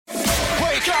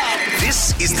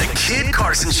This is the Kid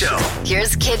Carson Show.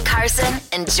 Here's Kid Carson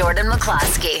and Jordan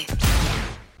McCloskey.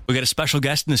 We got a special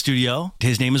guest in the studio.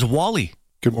 His name is Wally.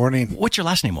 Good morning. What's your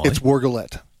last name, Wally? It's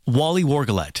Wargalette. Wally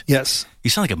Wargalette. Yes. You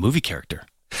sound like a movie character.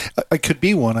 I could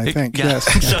be one, I think. Yeah.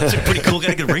 Yes. So it's a pretty cool,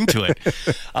 got a good ring to it.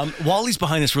 Wally's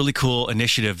behind this really cool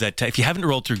initiative that if you haven't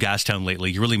rolled through Gastown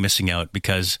lately, you're really missing out,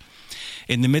 because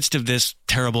in the midst of this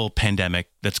terrible pandemic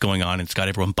that's going on, and it's got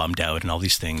everyone bummed out and all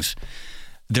these things,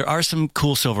 there are some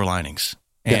cool silver linings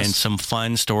and some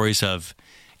fun stories of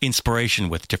inspiration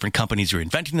with different companies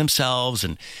reinventing themselves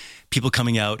and people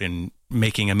coming out and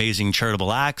making amazing charitable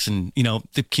acts, and, you know,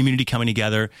 the community coming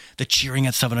together, the cheering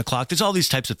at 7:00. There's all these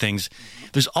types of things.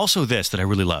 There's also this that I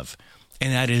really love,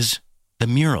 and that is the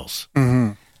murals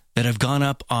that have gone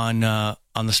up on the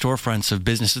storefronts of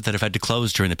businesses that have had to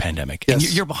close during the pandemic. Yes.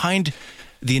 And you're behind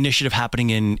the initiative happening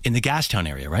in the Gastown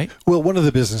area, right? Well, one of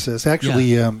the businesses.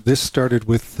 Actually, this started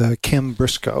with Kim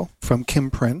Briscoe from Kim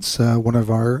Prince, one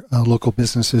of our local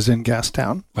businesses in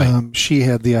Gastown. Right. She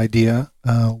had the idea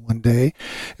one day,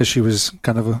 as she was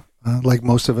kind of, like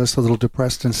most of us, a little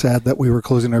depressed and sad that we were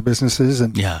closing our businesses,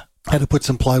 and had to put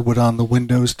some plywood on the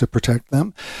windows to protect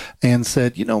them, and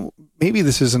said, you know, maybe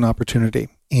this is an opportunity,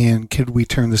 and could we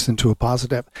turn this into a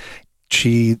positive?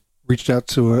 She reached out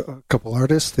to a couple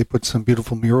artists. They put some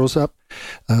beautiful murals up.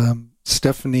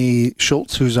 Stephanie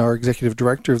Schultz, who's our executive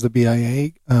director of the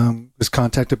BIA, was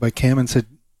contacted by Kim and said,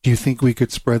 do you think we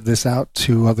could spread this out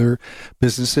to other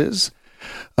businesses?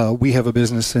 We have a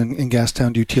business in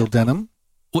Gastown, Dutil Denim.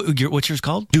 What's yours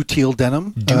called? Dutil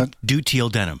Denim. Dutil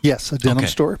Denim. Yes, a denim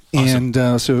store. Awesome.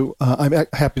 And so I'm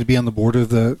happy to be on the board of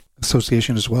the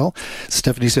association as well.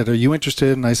 Stephanie said, are you interested?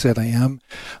 And I said, I am.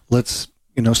 Let's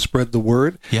spread the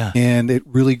word. Yeah. And it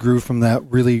really grew from that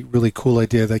really, really cool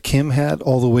idea that Kim had,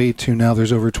 all the way to now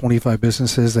there's over 25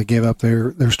 businesses that gave up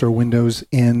their store windows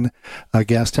in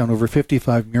Gastown, over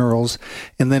 55 murals.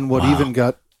 And then what even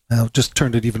got, just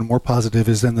turned it even more positive,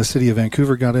 is then the city of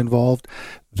Vancouver got involved.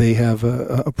 They have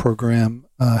a program,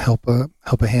 Help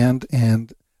a Hand,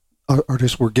 and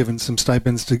artists were given some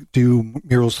stipends to do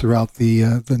murals throughout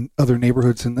the other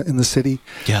neighborhoods in the city.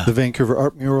 Yeah. The Vancouver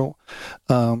Art Mural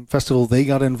Festival, they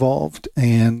got involved,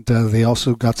 and they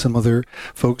also got some other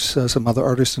folks, some other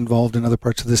artists involved in other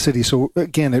parts of the city. So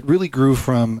again, it really grew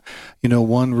from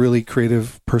one really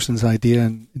creative person's idea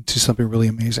into something really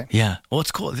amazing. Yeah. Well,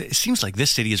 it's cool. It seems like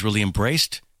this city has really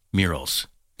embraced murals.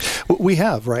 We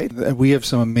have, right? We have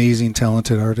some amazing,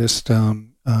 talented artists.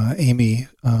 Amy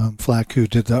Flack, who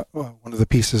did one of the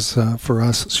pieces for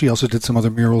us. She also did some other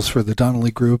murals for the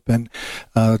Donnelly Group, and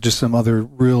just some other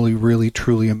really, really,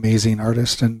 truly amazing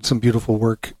artists, and some beautiful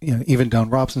work, even down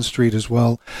Robson Street as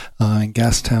well, in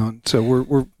Gastown. So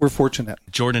we're fortunate.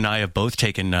 Jordan and I have both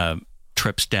taken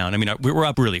trips down. I mean, we're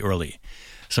up really early,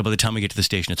 so by the time we get to the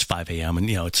station, it's 5 a.m. and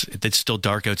it's still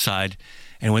dark outside.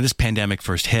 And when this pandemic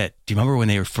first hit, do you remember when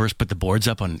they first put the boards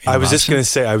up on? I was just going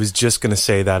to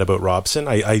say that about Robson.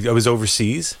 I was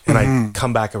overseas, and I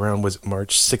come back around, was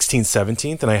March 16th,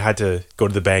 17th, and I had to go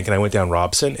to the bank, and I went down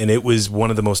Robson, and it was one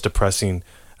of the most depressing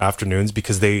afternoons,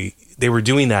 because they were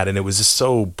doing that, and it was just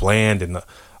so bland and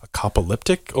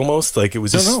apocalyptic almost. Like, it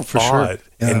was just for odd. Sure.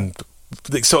 Yeah. And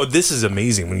so this is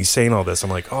amazing. When you're saying all this,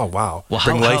 I'm like, oh wow,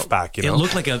 bring life back. It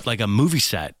looked like a movie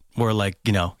set. Where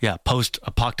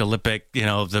post-apocalyptic,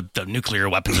 the nuclear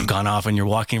weapons have gone off, and you're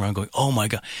walking around going, oh my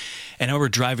God. And I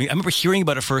remember hearing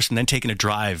about it first and then taking a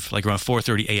drive like around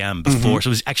 4:30 a.m. before. So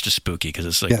it was extra spooky because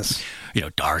it's like,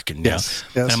 dark. And,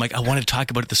 and I'm like, I wanted to talk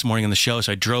about it this morning on the show.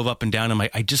 So I drove up and down, and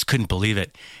I just couldn't believe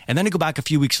it. And then to go back a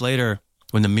few weeks later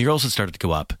when the murals had started to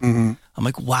go up, I'm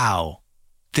like, wow,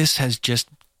 this has just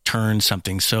turned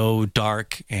something so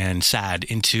dark and sad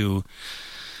into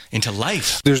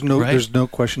life. There's no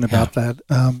question about that.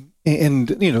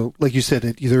 And like you said,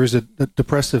 there is a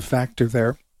depressive factor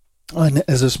there. And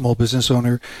as a small business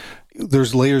owner,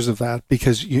 there's layers of that,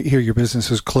 because your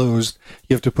business is closed.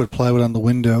 You have to put plywood on the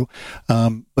window.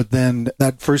 But then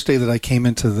that first day that I came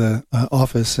into the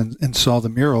office and saw the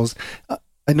murals,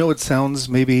 I know it sounds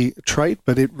maybe trite,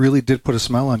 but it really did put a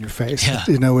smile on your face. Yeah.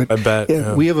 I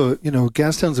bet. We have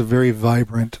Gastown's a very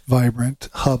vibrant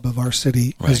hub of our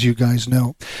city, as you guys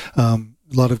know. A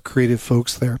lot of creative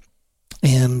folks there.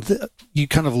 And you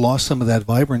kind of lost some of that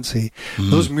vibrancy.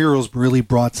 Those murals really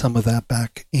brought some of that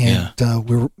back. And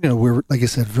we're like I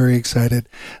said, very excited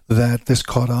that this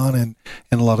caught on, and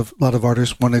a lot of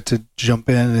artists wanted to jump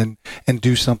in and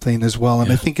do something as well.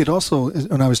 And I think it also,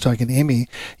 when I was talking to Amy,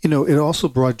 it also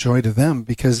brought joy to them,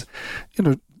 because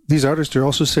these artists are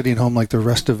also sitting home like the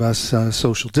rest of us,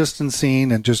 social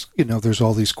distancing, and just there's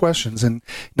all these questions. And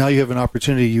now you have an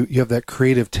opportunity. You have that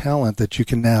creative talent that you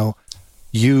can now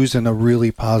used in a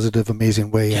really positive,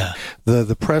 amazing way. Yeah. And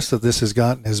the press that this has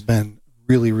gotten has been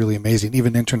really, really amazing.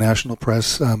 Even international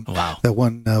press. Wow. That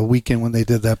one weekend when they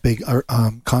did that big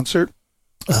concert,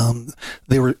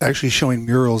 they were actually showing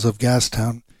murals of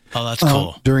Gastown. Oh, that's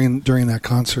cool. During that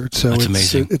concert. So that's it's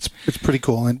amazing. It's pretty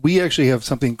cool. And we actually have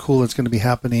something cool that's going to be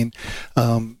happening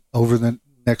over the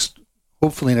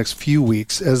hopefully next few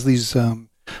weeks as these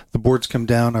the boards come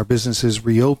down, our businesses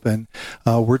reopen.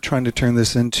 We're trying to turn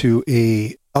this into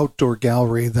a outdoor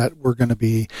gallery that we're going to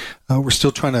be. We're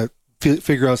still trying to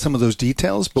figure out some of those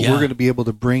details, but we're going to be able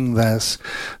to bring this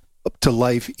up to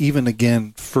life even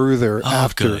again further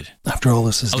after all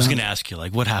this is done. I was going to ask you,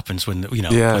 like, what happens when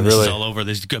when this is all over?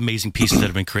 There's amazing pieces that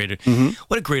have been created.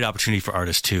 What a great opportunity for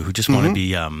artists too, who just want to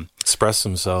be express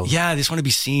themselves. Yeah, they just want to be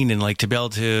seen and like to be able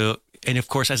to. And of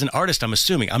course, as an artist, I'm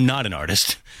assuming I'm not an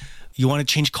artist. You want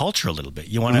to change culture a little bit.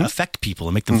 You want to affect people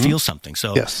and make them feel something.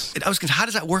 So, yes. I was going to, how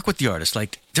does that work with the artists?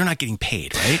 Like, they're not getting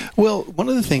paid, right? Well, one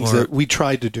of the things that we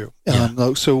tried to do.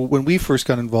 So when we first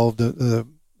got involved, the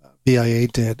BIA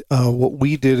did. What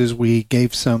we did is we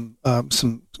gave some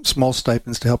small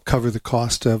stipends to help cover the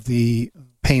cost of the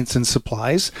paints and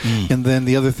supplies. And then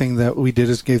the other thing that we did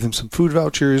is gave them some food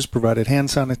vouchers, provided hand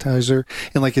sanitizer.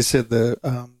 And like I said,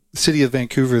 the City of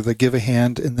Vancouver, the Give a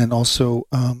Hand, and then also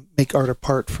Make Art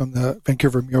Apart from the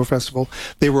Vancouver Mural Festival.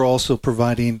 They were also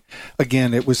providing,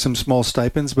 again, it was some small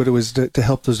stipends, but it was to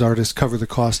help those artists cover the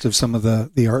cost of some of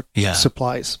the art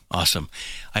supplies. Awesome.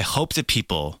 I hope that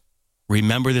people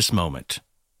remember this moment.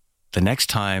 The next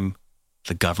time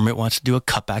the government wants to do a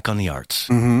cutback on the arts,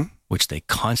 which they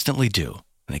constantly do,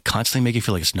 and they constantly make you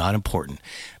feel like it's not important.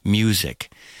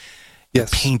 Music,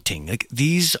 painting. Like,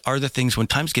 these are the things when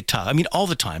times get tough. I mean, all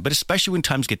the time, but especially when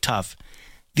times get tough,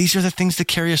 these are the things that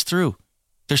carry us through.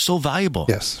 They're so valuable.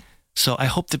 Yes. So I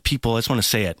hope that people, I just want to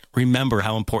say it, remember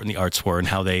how important the arts were and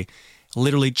how they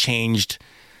literally changed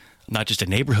not just a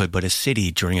neighborhood, but a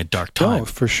city during a dark time. Oh,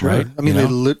 for sure. Right? I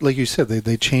mean, like you said,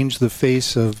 they changed the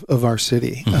face of our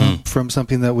city from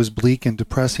something that was bleak and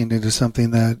depressing into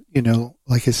something that,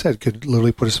 like I said, could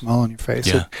literally put a smile on your face.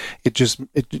 Yeah.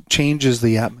 It changes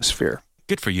the atmosphere.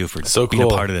 Good for you for a being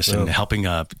part of this and helping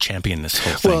champion this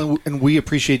whole thing. Well, and we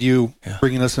appreciate you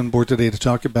bringing us on board today to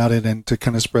talk about it and to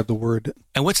kind of spread the word.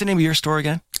 And what's the name of your store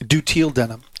again? Dutil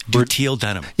Denim. Dutil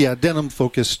Denim. Yeah,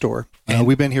 denim-focused store.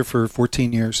 We've been here for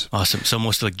 14 years. Awesome. So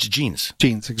mostly like jeans.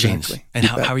 Jeans, exactly. Jeans. And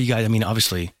how are you guys? I mean,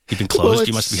 obviously, you've been closed. Well,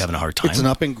 you must be having a hard time. It's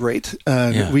not been great.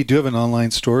 We do have an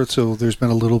online store, so there's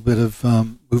been a little bit of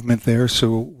movement there.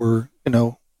 So we're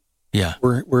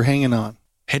hanging on.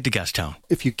 Head to Gastown.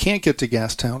 If you can't get to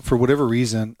Gastown for whatever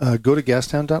reason, go to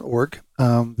gastown.org.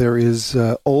 There is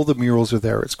all the murals are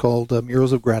there. It's called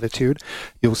Murals of Gratitude.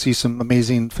 You'll see some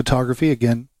amazing photography.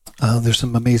 Again, there's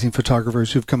some amazing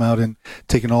photographers who've come out and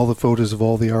taken all the photos of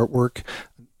all the artwork.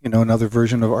 Another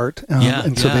version of art.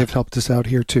 So they've helped us out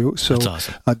here too. So that's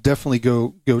awesome. Definitely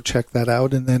go check that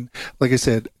out. And then, like I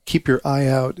said, keep your eye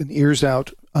out and ears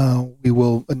out. We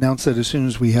will announce that as soon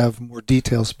as we have more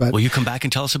details. But will you come back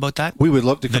and tell us about that? We would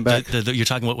love to come back. You're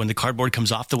talking about when the cardboard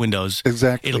comes off the windows.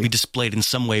 Exactly. It'll be displayed in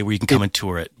some way where you can come and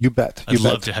tour it. You bet. I'd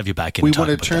love to have you back in. We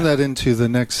want to turn that into the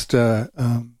next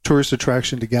tourist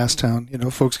attraction to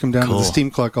Gastown. Folks come down to the steam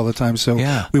clock all the time, so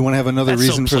we want to have another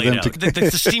reason for them to.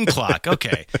 The steam clock.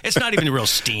 Okay, it's not even real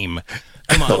steam.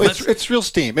 Come on, no, it's real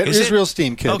steam. It is real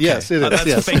steam, kid. Okay. Yes, it is.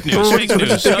 That's fake news. Fake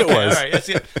news. Okay, all right.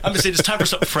 I'm just saying it's time for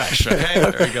something fresh. Okay,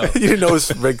 there you go. You didn't know it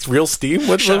was real steam?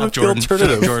 What's the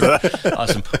alternative? Jordan.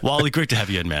 Awesome. Wally, great to have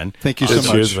you in, man. Thank you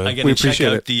so much. Again, we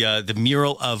appreciate it. The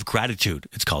Mural of Gratitude,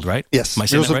 it's called, right? Yes,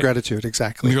 Murals of Gratitude,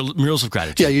 exactly. Murals of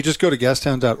Gratitude. Yeah, you just go to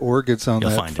gastown.org. It's on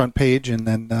the front page. And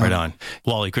then right on.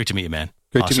 Wally, great to meet you, man.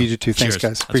 Great to meet you too. Thanks,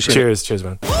 guys. Appreciate it. Cheers,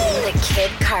 man. The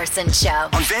Kid Carson Show.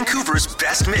 On Vancouver's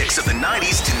best mix of the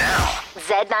 90s to now.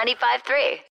 Z95.3.